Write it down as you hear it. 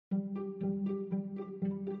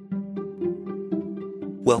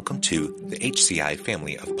Welcome to the HCI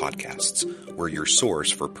family of podcasts. We're your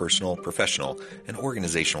source for personal, professional, and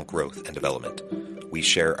organizational growth and development. We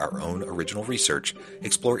share our own original research,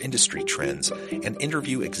 explore industry trends, and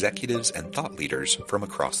interview executives and thought leaders from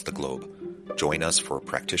across the globe. Join us for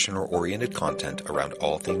practitioner-oriented content around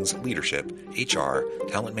all things leadership, HR,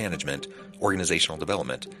 talent management, organizational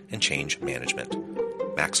development, and change management.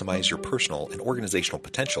 Maximize your personal and organizational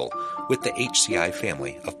potential with the HCI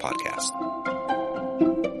family of podcasts.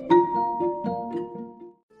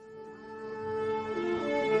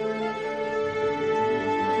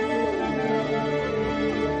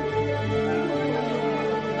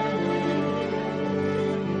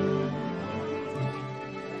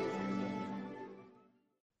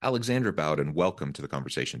 Alexandra Bowden, welcome to the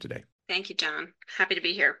conversation today. Thank you, John. Happy to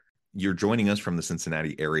be here. You're joining us from the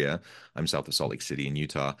Cincinnati area. I'm south of Salt Lake City in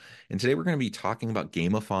Utah. And today we're going to be talking about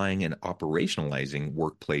gamifying and operationalizing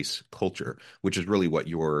workplace culture, which is really what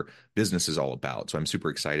your business is all about. So I'm super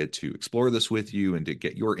excited to explore this with you and to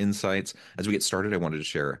get your insights. As we get started, I wanted to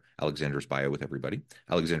share Alexandra's bio with everybody.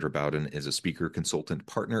 Alexandra Bowden is a speaker, consultant,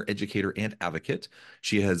 partner, educator, and advocate.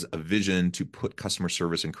 She has a vision to put customer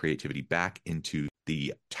service and creativity back into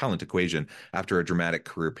the talent equation after a dramatic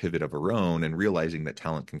career pivot of her own and realizing that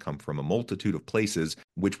talent can come from a multitude of places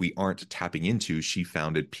which we aren't tapping into. She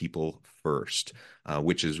founded People First,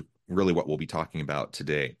 which is really what we'll be talking about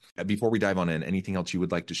today. Before we dive on in, anything else you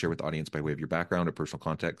would like to share with the audience by way of your background or personal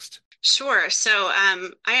context? Sure. So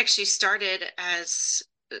I actually started as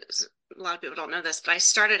a lot of people don't know this, but I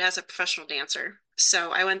started as a professional dancer.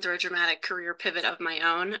 So I went through a dramatic career pivot of my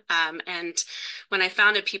own. And when I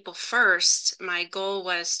founded People First, my goal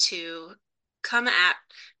was to come at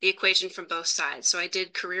the equation from both sides. So I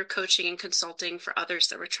did career coaching and consulting for others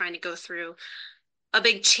that were trying to go through a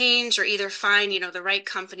big change or either find, the right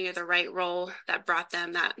company or the right role that brought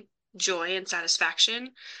them that joy and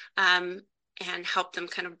satisfaction. And help them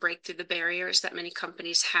kind of break through the barriers that many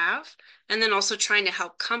companies have. And then also trying to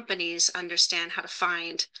help companies understand how to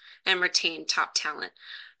find and retain top talent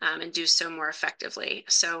and do so more effectively.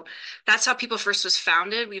 So that's how People First was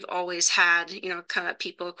founded. We've always had, kind of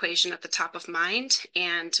people equation at the top of mind.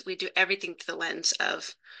 And we do everything through the lens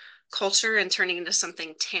of culture and turning into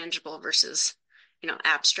something tangible versus,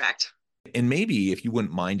 abstract. And maybe if you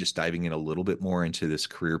wouldn't mind just diving in a little bit more into this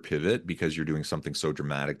career pivot, because you're doing something so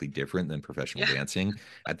dramatically different than professional dancing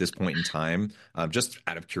at this point in time, just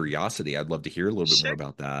out of curiosity, I'd love to hear a little bit more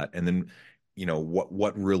about that. And then,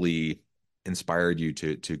 what really inspired you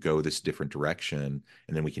to go this different direction?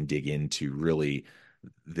 And then we can dig into really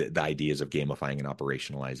the ideas of gamifying and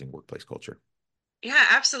operationalizing workplace culture. Yeah,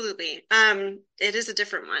 absolutely. It is a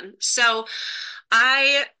different one. So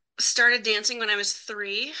I started dancing when I was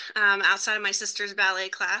 3, outside of my sister's ballet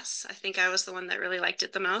class. I think I was the one that really liked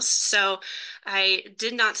it the most. So I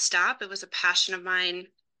did not stop. It was a passion of mine.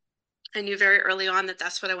 I knew very early on that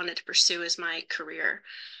that's what I wanted to pursue as my career.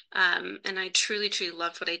 And I truly, truly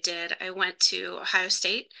loved what I did. I went to Ohio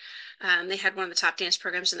State. They had one of the top dance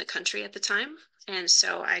programs in the country at the time. And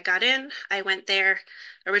so I got in, I went there,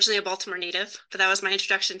 originally a Baltimore native, but that was my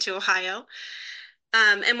introduction to Ohio.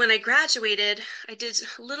 And when I graduated, I did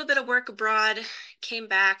a little bit of work abroad, came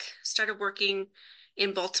back, started working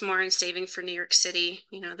in Baltimore and saving for New York City,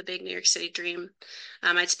 the big New York City dream.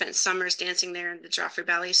 I'd spent summers dancing there in the Joffrey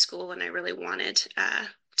Ballet School, and I really wanted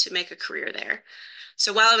to make a career there.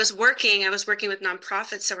 So while I was working with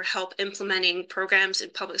nonprofits that were help implementing programs in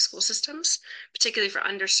public school systems, particularly for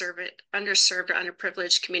underserved or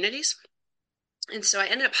underprivileged communities. And so I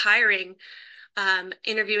ended up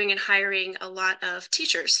interviewing and hiring a lot of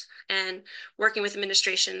teachers and working with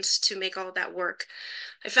administrations to make all of that work.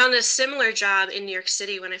 I found a similar job in New York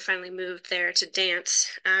City when I finally moved there to dance,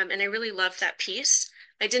 and I really loved that piece.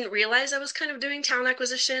 I didn't realize I was kind of doing talent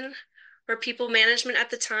acquisition or people management at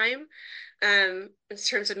the time, in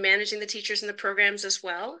terms of managing the teachers and the programs as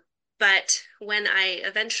well. But when I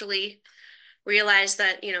eventually realized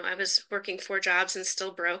that, I was working 4 jobs and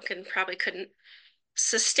still broke and probably couldn't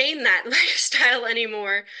sustain that lifestyle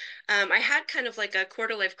anymore, I had kind of like a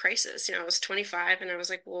quarter life crisis. I was 25 and I was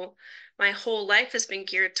like, well, my whole life has been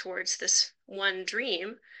geared towards this one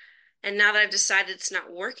dream. And now that I've decided it's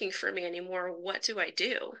not working for me anymore, what do I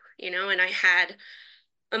do? And I had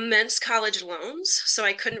immense college loans, so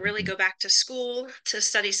I couldn't really go back to school to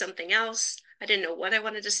study something else. I didn't know what I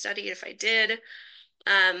wanted to study if I did.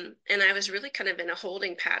 And I was really kind of in a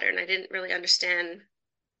holding pattern. I didn't really understand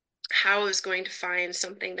how I was going to find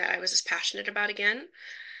something that I was as passionate about again.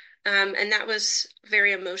 And that was a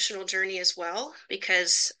very emotional journey as well,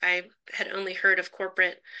 because I had only heard of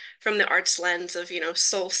corporate from the arts lens of,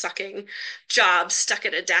 soul-sucking jobs stuck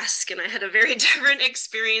at a desk, and I had a very different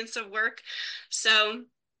experience of work. So,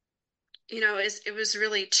 it was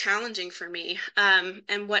really challenging for me.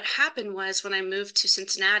 And what happened was when I moved to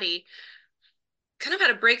Cincinnati, kind of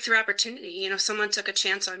had a breakthrough opportunity. Someone took a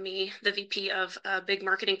chance on me. The VP of a big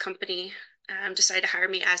marketing company decided to hire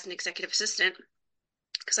me as an executive assistant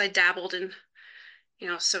because I dabbled in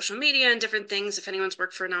social media and different things. If anyone's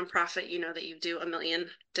worked for a nonprofit, you know that you do a million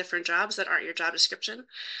different jobs that aren't your job description.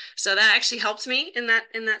 So that actually helped me in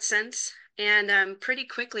that sense. And pretty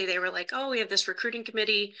quickly they were like, "Oh, we have this recruiting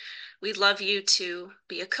committee. We'd love you to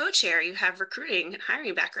be a co-chair. You have recruiting and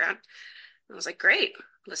hiring background." I was like, "Great,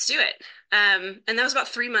 let's do it." And that was about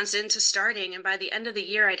 3 months into starting. And by the end of the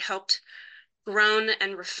year, I'd helped grown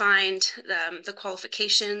and refined the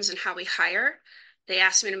qualifications and how we hire. They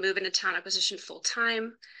asked me to move into talent acquisition full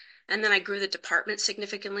time. And then I grew the department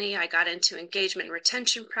significantly. I got into engagement and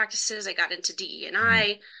retention practices. I got into Mhm.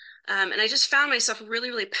 DE&I. And I just found myself really,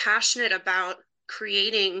 really passionate about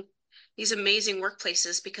creating these amazing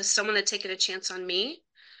workplaces because someone had taken a chance on me.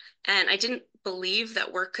 And I didn't believe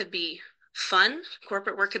that work could be fun,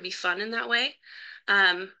 corporate work could be fun in that way.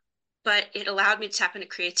 Um, but it allowed me to tap into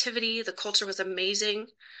creativity. The culture was amazing.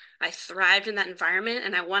 I thrived in that environment,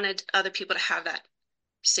 and I wanted other people to have that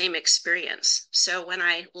same experience. So when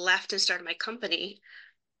I left and started my company,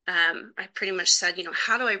 I pretty much said,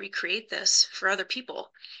 how do I recreate this for other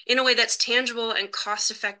people in a way that's tangible and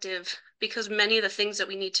cost effective? Because many of the things that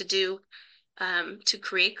we need to do to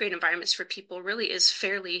create great environments for people really is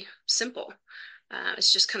fairly simple.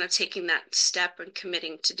 It's just kind of taking that step and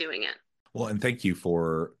committing to doing it. Well, and thank you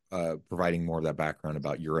for providing more of that background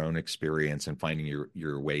about your own experience and finding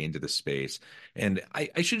your way into the space. And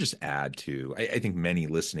I should just add too, I think many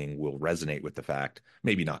listening will resonate with the fact,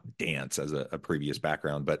 maybe not dance as a previous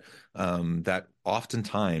background, but that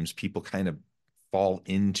oftentimes people kind of fall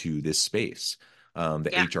into this space. The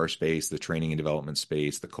Yeah, HR space, the training and development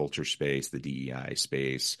space, the culture space, the DEI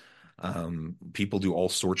space. People do all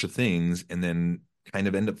sorts of things and then kind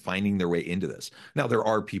of end up finding their way into this. Now, there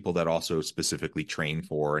are people that also specifically train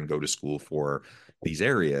for and go to school for these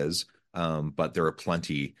areas, but there are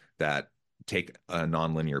plenty that take a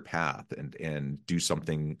nonlinear path and do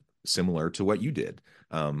something similar to what you did.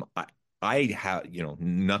 I have,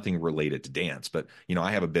 nothing related to dance, but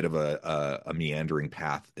I have a bit of a meandering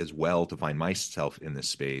path as well to find myself in this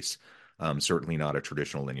space. Certainly not a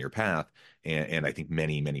traditional linear path, and I think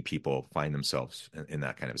many people find themselves in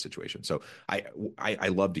that kind of a situation. So I, I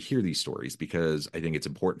love to hear these stories because I think it's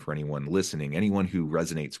important for anyone listening, anyone who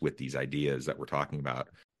resonates with these ideas that we're talking about.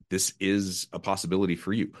 This is a possibility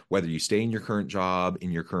for you, whether you stay in your current job,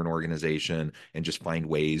 in your current organization, and just find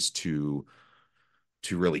ways to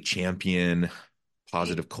really champion right,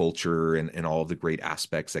 positive culture and all of the great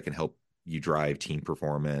aspects that can help you drive team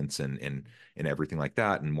performance and everything like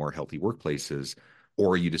that and more healthy workplaces.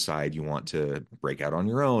 Or you decide you want to break out on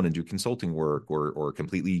your own and do consulting work or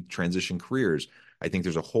completely transition careers. I think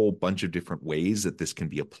there's a whole bunch of different ways that this can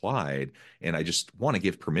be applied. And I just want to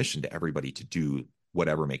give permission to everybody to do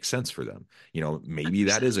whatever makes sense for them. Maybe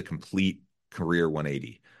that 100%. is a complete career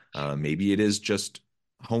 180. Maybe it is just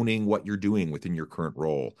honing what you're doing within your current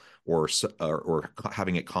role or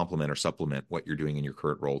having it complement or supplement what you're doing in your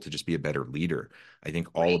current role to just be a better leader. I think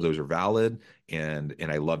all of Right. those are valid and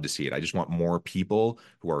I love to see it. I just want more people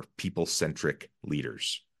who are people-centric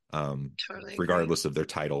leaders, Totally agree. regardless of their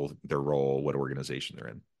title, their role, what organization they're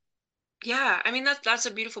in. Yeah, I mean that's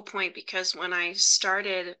a beautiful point because when I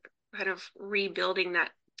started kind of rebuilding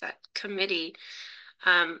that committee,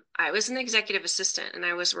 I was an executive assistant and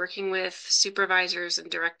I was working with supervisors and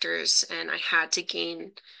directors, and I had to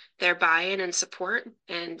gain their buy-in and support.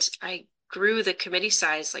 And I grew the committee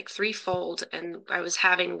size like threefold, and I was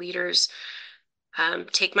having leaders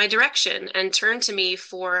take my direction and turn to me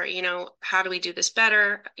for, how do we do this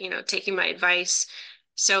better? Taking my advice.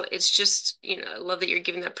 So it's just, I love that you're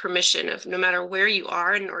giving that permission of no matter where you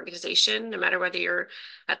are in an organization, no matter whether you're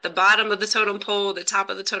at the bottom of the totem pole, the top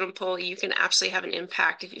of the totem pole, you can absolutely have an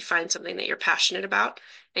impact if you find something that you're passionate about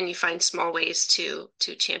and you find small ways to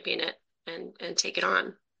champion it and take it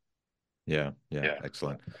on. Yeah, yeah, Yeah.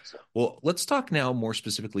 excellent. Well, let's talk now more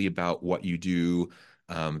specifically about what you do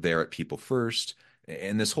there at People First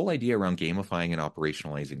and this whole idea around gamifying and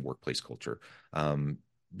operationalizing workplace culture. Um,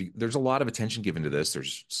 there's a lot of attention given to this.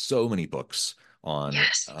 There's so many books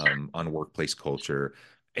Yes. on workplace culture.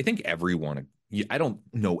 I think everyone I don't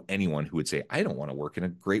know anyone who would say, I don't want to work in a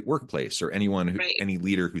great workplace, or Right. any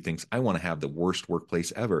leader who thinks I want to have the worst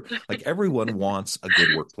workplace ever. Like everyone wants a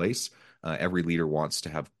good workplace. Every leader wants to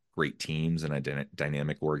have great teams and a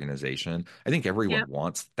dynamic organization. I think Yeah. everyone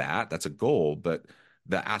wants that. That's a goal, but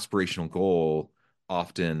the aspirational goal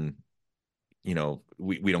often, we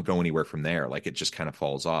don't go anywhere from there. Like it just kind of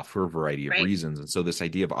falls off for a variety of Right. reasons. And so this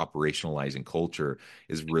idea of operationalizing culture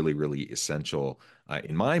is really, really essential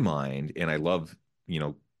in my mind. And I love,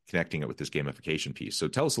 connecting it with this gamification piece. So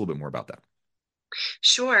tell us a little bit more about that.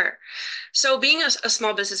 Sure. So being a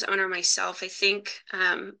small business owner myself, I think,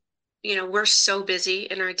 we're so busy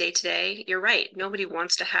in our day to day. You're right. Nobody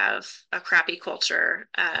wants to have a crappy culture,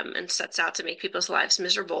 and sets out to make people's lives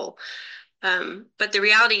miserable. But the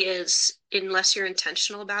reality is, unless you're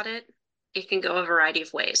intentional about it, it can go a variety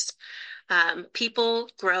of ways. People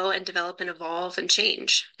grow and develop and evolve and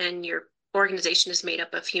change, and your organization is made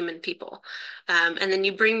up of human people. And then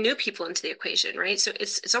you bring new people into the equation, right? So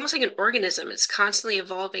it's almost like an organism. It's constantly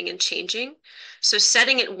evolving and changing. So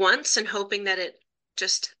setting it once and hoping that it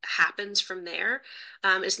just happens from there,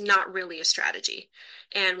 is not really a strategy.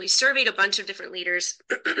 And we surveyed a bunch of different leaders.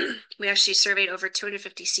 We actually surveyed over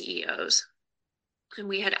 250 CEOs. And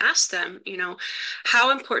we had asked them,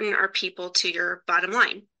 how important are people to your bottom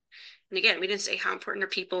line? And again, we didn't say how important are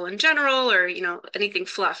people in general or, anything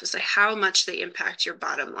fluff. It's like how much they impact your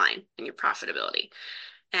bottom line and your profitability.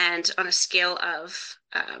 And on a scale of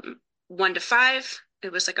 1 to 5,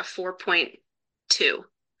 it was like a 4.2,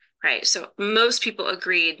 right? So most people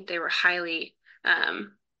agreed they were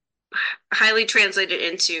um, highly translated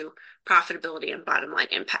into profitability and bottom line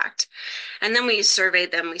impact. And then we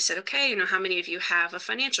surveyed them. We said, okay, how many of you have a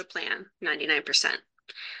financial plan? 99%.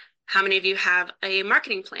 How many of you have a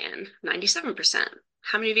marketing plan? 97%.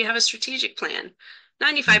 How many of you have a strategic plan? Mhm.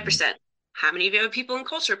 95%. How many of you have a people and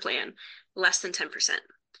culture plan? Less than 10%.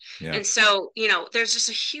 Yeah. And so, there's just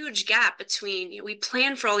a huge gap between, we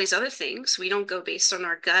plan for all these other things. We don't go based on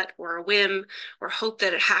our gut or a whim or hope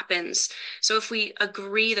that it happens. So if we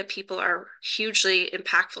agree that people are hugely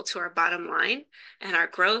impactful to our bottom line and our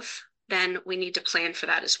growth, then we need to plan for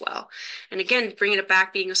that as well. And again, bringing it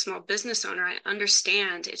back, being a small business owner, I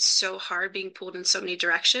understand it's so hard being pulled in so many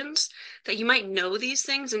directions that you might know these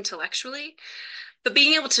things intellectually, but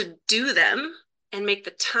being able to do them and make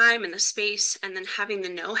the time and the space and then having the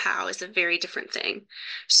know-how is a very different thing.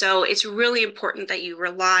 So it's really important that you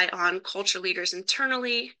rely on culture leaders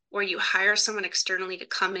internally or you hire someone externally to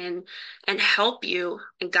come in and help you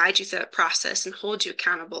and guide you through that process and hold you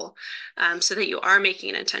accountable, so that you are making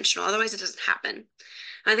it intentional. Otherwise, it doesn't happen.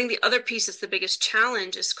 I think the other piece that's the biggest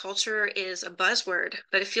challenge is culture is a buzzword,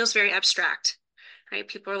 but it feels very abstract, right?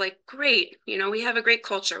 People are like, great, we have a great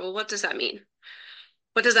culture. Well, what does that mean?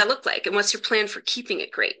 What does that look like? And what's your plan for keeping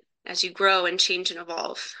it great as you grow and change and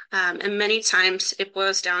evolve? And many times it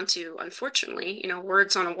boils down to, unfortunately,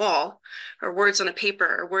 words on a wall or words on a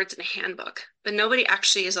paper or words in a handbook, but nobody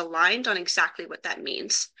actually is aligned on exactly what that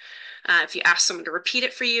means. If you ask someone to repeat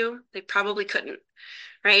it for you, they probably couldn't,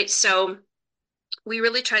 right? So we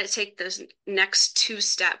really try to take those next two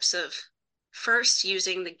steps of first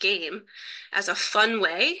using the game as a fun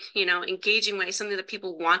way, engaging way, something that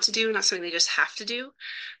people want to do, not something they just have to do,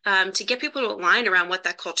 to get people to align around what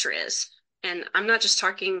that culture is. And I'm not just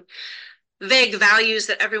talking vague values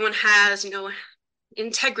that everyone has,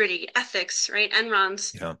 integrity, ethics, right?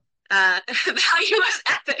 Enron's Yeah. value was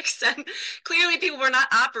ethics, and clearly people were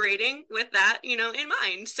not operating with that, in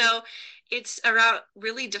mind. So it's about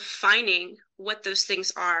really defining what those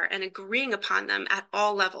things are and agreeing upon them at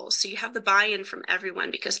all levels. So you have the buy-in from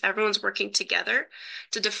everyone because everyone's working together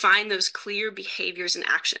to define those clear behaviors and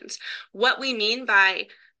actions. What we mean by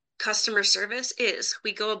customer service is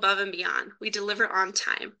we go above and beyond. We deliver on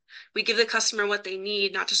time. We give the customer what they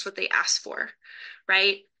need, not just what they ask for,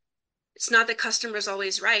 right? It's not that customer's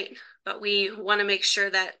always right, but we want to make sure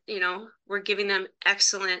that, we're giving them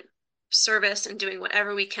excellent service and doing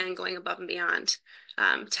whatever we can going above and beyond,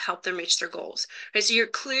 to help them reach their goals. Right. So you're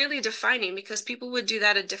clearly defining because people would do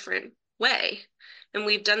that a different way. And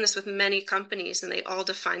we've done this with many companies and they all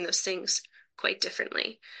define those things quite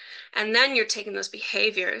differently. And then you're taking those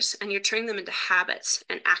behaviors and you're turning them into habits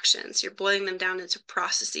and actions. You're boiling them down into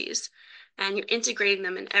processes and you're integrating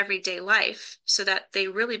them in everyday life so that they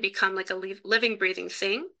really become like a living, breathing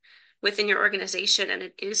thing within your organization. And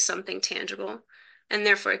it is something tangible. And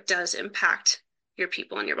therefore, it does impact your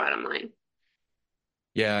people and your bottom line.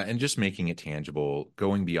 Yeah, and just making it tangible,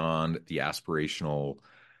 going beyond the aspirational,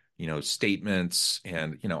 statements.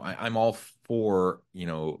 And, I'm all for,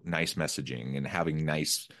 nice messaging and having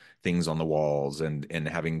nice things on the walls and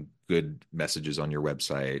having good messages on your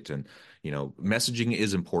website. And messaging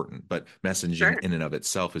is important, but messaging Sure. in and of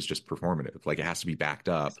itself is just performative. Like, it has to be backed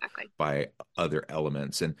up Exactly. by other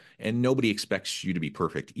elements, and nobody expects you to be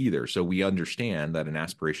perfect either. So we understand that an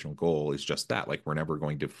aspirational goal is just that. Like, we're never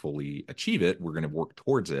going to fully achieve it, we're going to work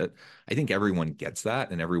towards it. I think everyone gets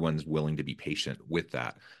that, and everyone's willing to be patient with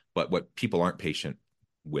that. But what people aren't patient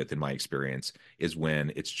with, in my experience, is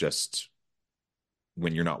when it's just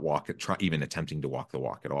when you're not even attempting to walk the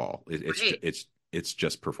walk at all. Right. It's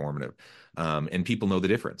just performative, and people know the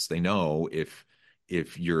difference. They know if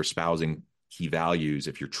you're espousing key values,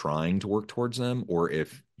 if you're trying to work towards them, or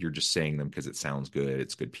if you're just saying them because it sounds good,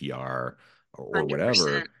 it's good PR, or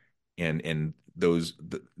whatever. 100%. And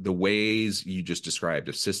the ways you just described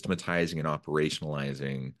of systematizing and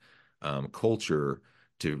operationalizing culture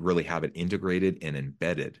to really have it integrated and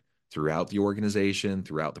embedded throughout the organization,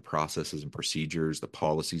 throughout the processes and procedures, the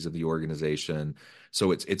policies of the organization.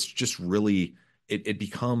 So it's just really it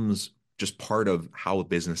becomes just part of how a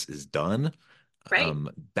business is done. Right.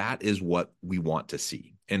 That is what we want to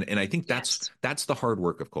see. And I think Yes. that's the hard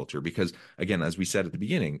work of culture, because again, as we said at the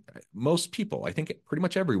beginning, most people, I think pretty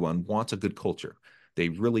much everyone, wants a good culture. They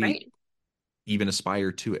really Right. even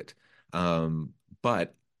aspire to it.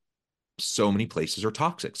 But so many places are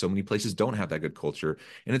toxic. So many places don't have that good culture.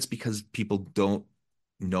 And it's because people don't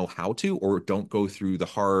know how to, or don't go through the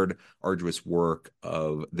hard, arduous work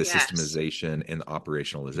of the Yes. systemization and the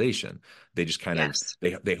operationalization. They just kind of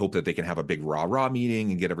Yes. they hope that they can have a big rah-rah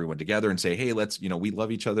meeting and get everyone together and say, hey, let's, we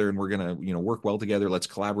love each other and we're gonna, work well together. Let's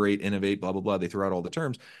collaborate, innovate, blah, blah, blah. They throw out all the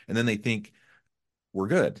terms. And then they think we're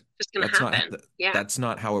good. Just gonna That's not happen. Yeah. that's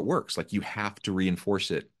not how it works. Like, you have to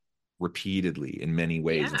reinforce it repeatedly in many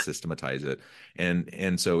ways and Yeah. systematize it.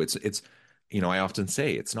 And so it's I often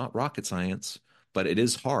say it's not rocket science, but it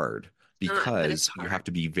is hard It's not, but it's because you hard. have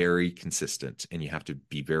to be very consistent and you have to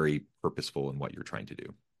be very purposeful in what you're trying to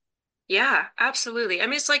do. Yeah, absolutely. I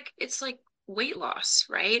mean, it's like weight loss,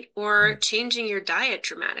 right? Or Mhm. changing your diet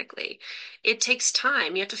dramatically. It takes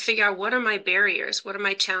time. You have to figure out, what are my barriers? What are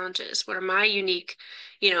my challenges? What are my unique,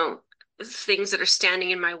 you know, things that are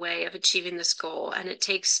standing in my way of achieving this goal? And it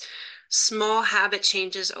takes small habit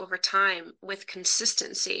changes over time with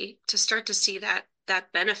consistency to start to see that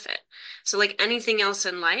benefit. So like anything else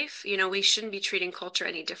in life, we shouldn't be treating culture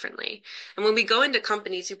any differently. And when we go into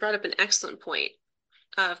companies, you brought up an excellent point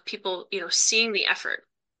of people, seeing the effort.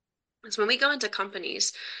 Because when we go into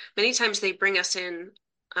companies, many times they bring us in,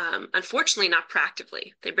 unfortunately, not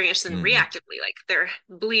proactively. They bring us in Mhm. reactively, like they're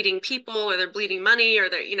bleeding people or they're bleeding money or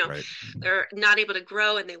Right. they're not able to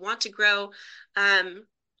grow and they want to grow. Um,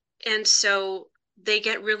 and so they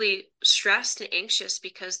get really stressed and anxious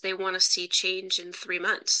because they want to see change in 3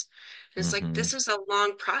 months. And it's like, Hmm. this is a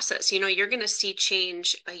long process. You're going to see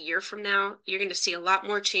change a year from now. You're going to see a lot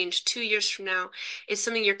more change 2 years from now. It's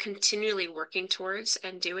something you're continually working towards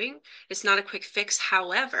and doing. It's not a quick fix.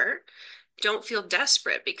 However, don't feel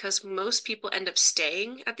desperate, because most people end up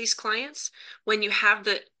staying at these clients when you have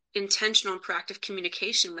the intentional and proactive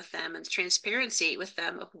communication with them and transparency with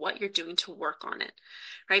them of what you're doing to work on it,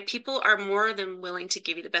 right? People are more than willing to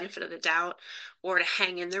give you the benefit of the doubt or to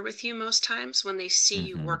hang in there with you most times when they see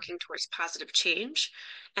you Hmm. working towards positive change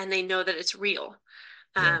and they know that it's real.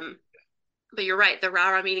 Yeah. Um, but you're right, the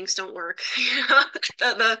rah-rah meetings don't work.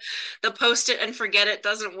 The post it and forget it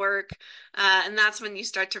doesn't work. And that's when you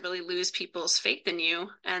start to really lose people's faith in you,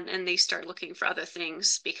 and they start looking for other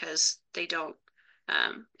things because they don't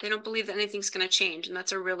believe that anything's going to change. And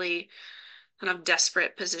that's a really kind of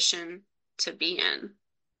desperate position to be in.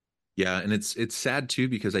 Yeah, and it's sad too,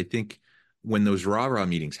 because I think when those rah-rah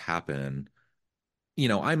meetings happen,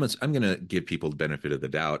 I'm going to give people the benefit of the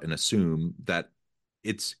doubt and assume that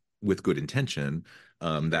it's with good intention,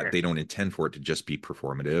 that Sure. they don't intend for it to just be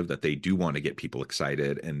performative, that they do want to get people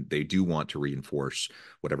excited and they do want to reinforce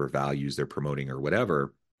whatever values they're promoting or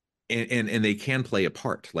whatever. And they can play a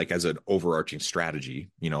part, like as an overarching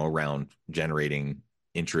strategy, around generating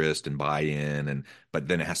interest and buy-in, and but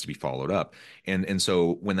then it has to be followed up. And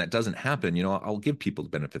so when that doesn't happen, I'll give people the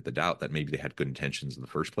benefit of the doubt that maybe they had good intentions in the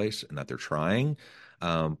first place and that they're trying,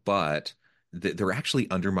 but they're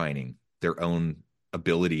actually undermining their own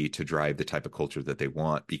ability to drive the type of culture that they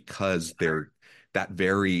want, because they're that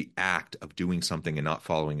very act of doing something and not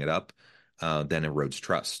following it up then erodes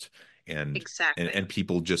trust. And Exactly.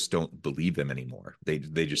 people just don't believe them anymore. They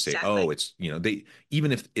just say, oh, Exactly. it's, they,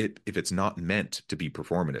 even if it's not meant to be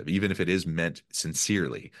performative, even if it is meant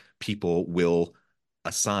sincerely, people will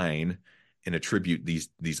assign and attribute these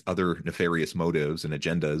other nefarious motives and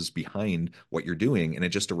agendas behind what you're doing, and it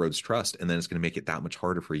just erodes trust, and then it's going to make it that much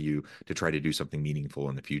harder for you to try to do something meaningful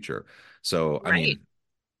in the future. So I Right. mean,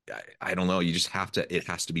 I don't know. You just have to, it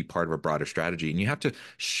has to be part of a broader strategy, and you have to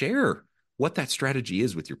share what that strategy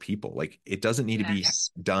is with your people. Like, it doesn't need to be Yes.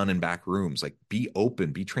 done in back rooms. Like, be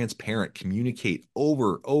open, be transparent, communicate,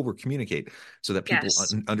 over communicate, so that people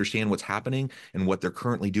Yes. understand what's happening and what they're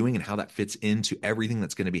currently doing and how that fits into everything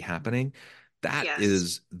that's going to be happening. That Yes.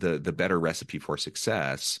 is the better recipe for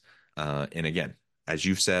success. And again, as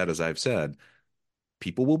you've said, as I've said,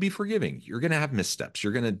 people will be forgiving. You're going to have missteps.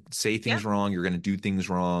 You're going to say Yeah. things wrong. You're going to do things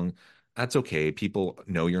wrong. That's okay. People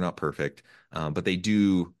know you're not perfect, but they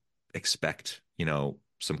do expect,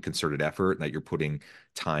 some concerted effort, that you're putting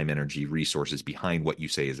time, energy, resources behind what you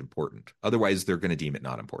say is important. Otherwise, they're going to deem it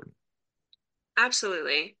not important.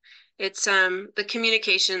 Absolutely. It's the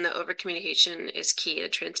communication, the over communication is key to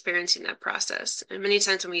transparency in that process. And many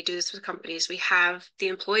times when we do this with companies, we have the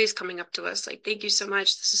employees coming up to us like, "Thank you so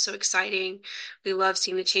much. This is so exciting. We love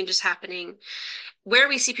seeing the changes happening." Where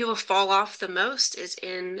we see people fall off the most is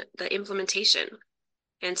in the implementation.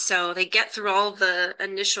 And so they get through all the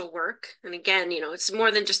initial work. And again, it's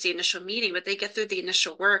more than just the initial meeting, but they get through the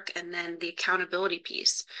initial work and then the accountability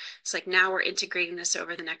piece. It's like now we're integrating this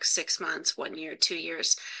over the next 6 months, 1 year, 2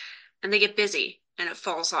 years, and they get busy and it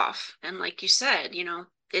falls off. And like you said,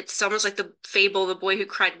 it's almost like the fable, the boy who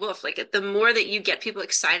cried wolf. Like the more that you get people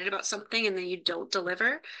excited about something and then you don't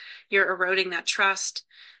deliver, you're eroding that trust.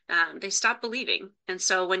 They stop believing. And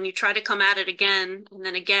so when you try to come at it again and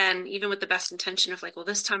then again, even with the best intention of like, well,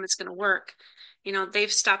 this time it's going to work,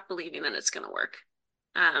 they've stopped believing that it's going to work.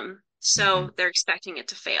 Hmm. So they're expecting it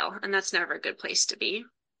to fail, and that's never a good place to be.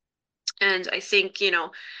 And I think,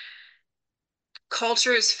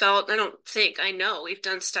 culture is felt, I don't think, I know we've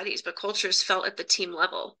done studies, but culture is felt at the team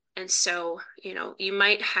level. And so, you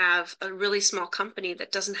might have a really small company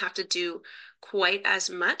that doesn't have to do quite as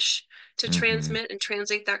much to Hmm. transmit and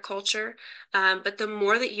translate that culture. But the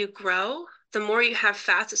more that you grow, the more you have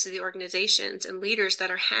facets of the organizations and leaders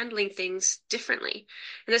that are handling things differently.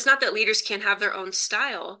 And it's not that leaders can't have their own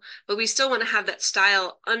style, but we still want to have that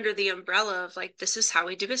style under the umbrella of like, this is how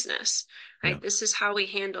we do business, Yeah, right? This is how we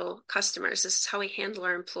handle customers. This is how we handle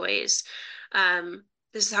our employees. Um,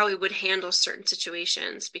 this is how we would handle certain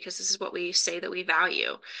situations because this is what we say that we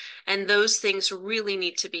value. And those things really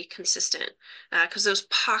need to be consistent because those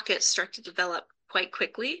pockets start to develop quite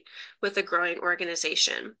quickly with a growing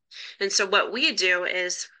organization. And so what we do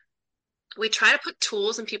is we try to put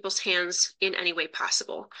tools in people's hands in any way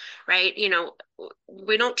possible, right?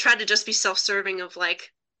 We don't try to just be self-serving of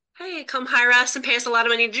like, hey, come hire us and pay us a lot of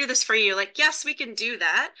money to do this for you. Like, yes, we can do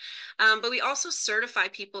that. But we also certify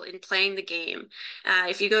people in playing the game.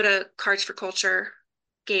 If you go to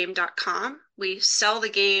cardsforculture.game.com, we sell the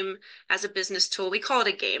game as a business tool. We call it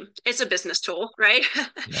a game. It's a business tool, right?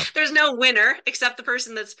 yeah. There's no winner except the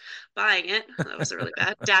person that's buying it. That was a really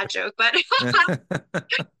bad dad joke, but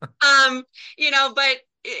Um,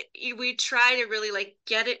 we try to really like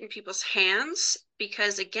get it in people's hands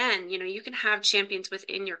because again, you can have champions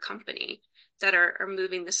within your company that are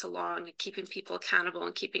moving this along and keeping people accountable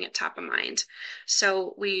and keeping it top of mind.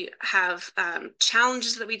 So we have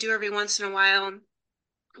challenges that we do every once in a while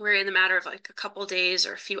where in the matter of like a couple days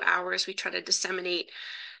or a few hours, we try to disseminate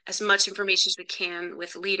as much information as we can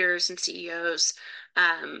with leaders and CEOs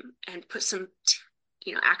and put some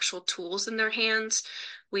actual tools in their hands.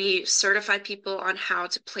 We certify people on how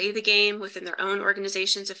to play the game within their own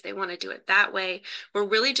organizations if they want to do it that way. We're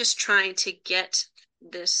really just trying to get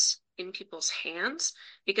this in people's hands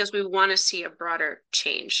because we want to see a broader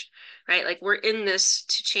change, right? Like we're in this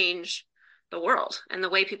to change the world and the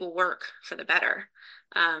way people work for the better,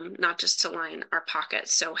 not just to line our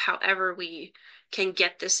pockets. So however we can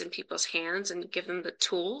get this in people's hands and give them the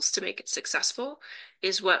tools to make it successful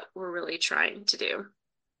is what we're really trying to do.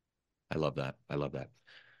 I love that. I love that.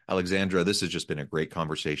 Alexandra, this has just been a great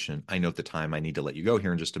conversation. I know at the time I need to let you go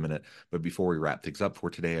here in just a minute, but before we wrap things up for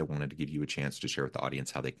today, I wanted to give you a chance to share with the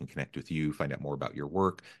audience how they can connect with you, find out more about your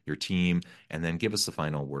work, your team, and then give us the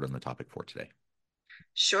final word on the topic for today.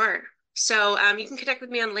 Sure. So you can connect with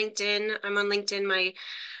me on LinkedIn. I'm on LinkedIn. My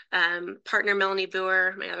partner Melanie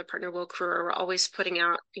Boer, my other partner Will Kruer, we're always putting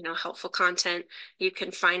out, helpful content. You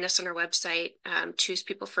can find us on our website,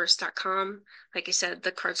 choosepeoplefirst.com. Like I said,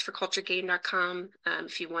 the cardsforculturegame.com.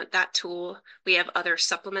 If you want that tool, we have other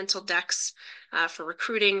supplemental decks for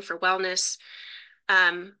recruiting, for wellness.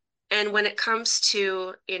 Um, and when it comes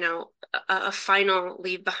to, a final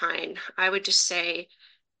leave behind, I would just say,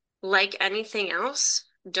 like anything else,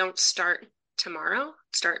 don't start tomorrow,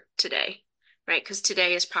 start today, right? Because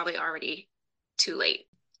today is probably already too late.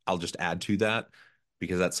 I'll just add to that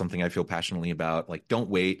because that's something I feel passionately about. Like, don't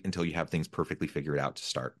wait until you have things perfectly figured out to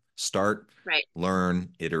start. Start, Right. learn,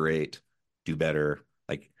 iterate, do better.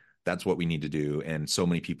 Like, that's what we need to do. And so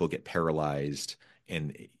many people get paralyzed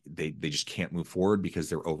and they just can't move forward because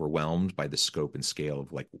they're overwhelmed by the scope and scale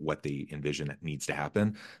of like what they envision that needs to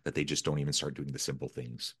happen, that they just don't even start doing the simple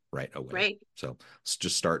things right away. Right. So let's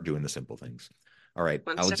just start doing the simple things. All right,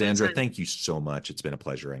 One step at a Alexandra, time. thank you so much. It's been a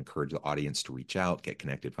pleasure. I encourage the audience to reach out, get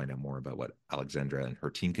connected, find out more about what Alexandra and her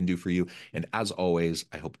team can do for you. And as always,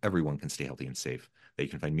 I hope everyone can stay healthy and safe, that you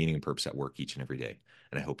can find meaning and purpose at work each and every day.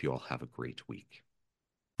 And I hope you all have a great week.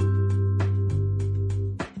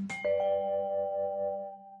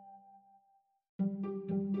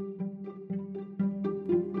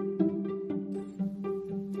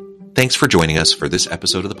 Thanks for joining us for this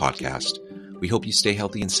episode of the podcast. We hope you stay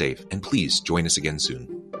healthy and safe, and please join us again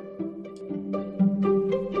soon.